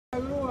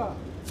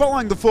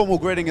Following the formal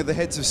greeting of the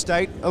heads of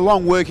state, a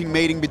long working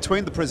meeting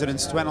between the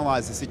presidents to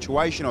analyse the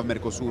situation of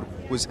Mercosur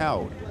was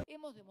held.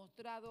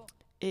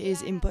 It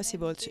is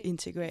impossible to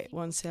integrate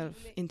oneself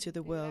into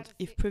the world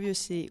if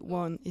previously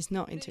one is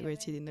not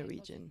integrated in the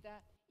region.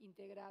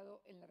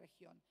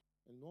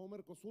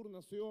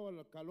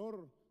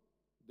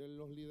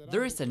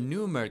 There is a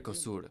new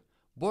Mercosur,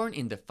 born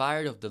in the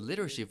fire of the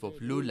leadership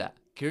of Lula,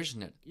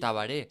 Kirchner,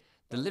 Tabaré,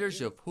 the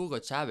leadership of Hugo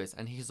Chavez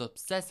and his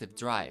obsessive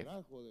drive.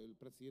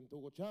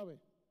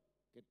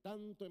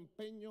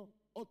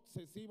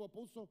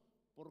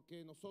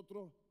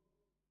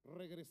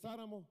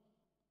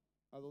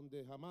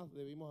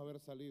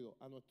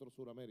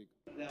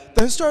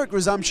 The historic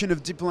resumption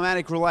of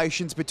diplomatic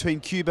relations between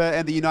Cuba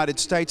and the United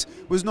States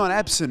was not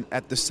absent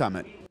at the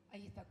summit.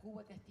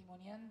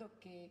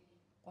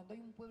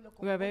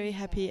 We are very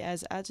happy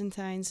as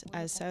Argentines,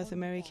 as South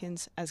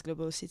Americans, as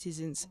global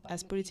citizens,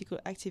 as political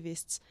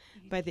activists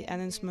by the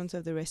announcement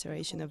of the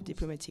restoration of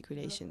diplomatic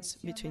relations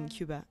between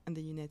Cuba and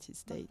the United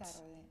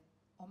States.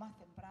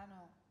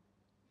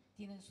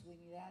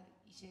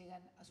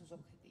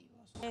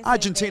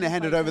 Argentina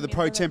handed over the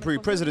pro-temporary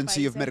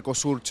presidency of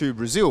Mercosur to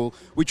Brazil,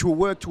 which will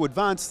work to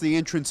advance the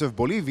entrance of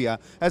Bolivia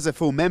as a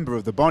full member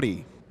of the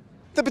body.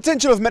 The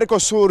potential of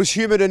Mercosur's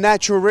human and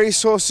natural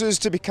resources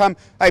to become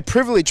a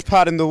privileged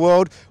part in the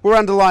world were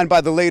underlined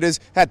by the leaders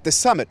at the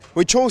summit,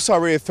 which also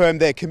reaffirmed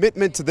their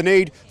commitment to the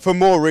need for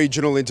more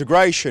regional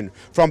integration.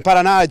 From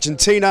Paraná,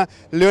 Argentina,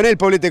 Leonel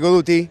Polete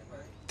Goduti,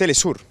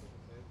 Telesur.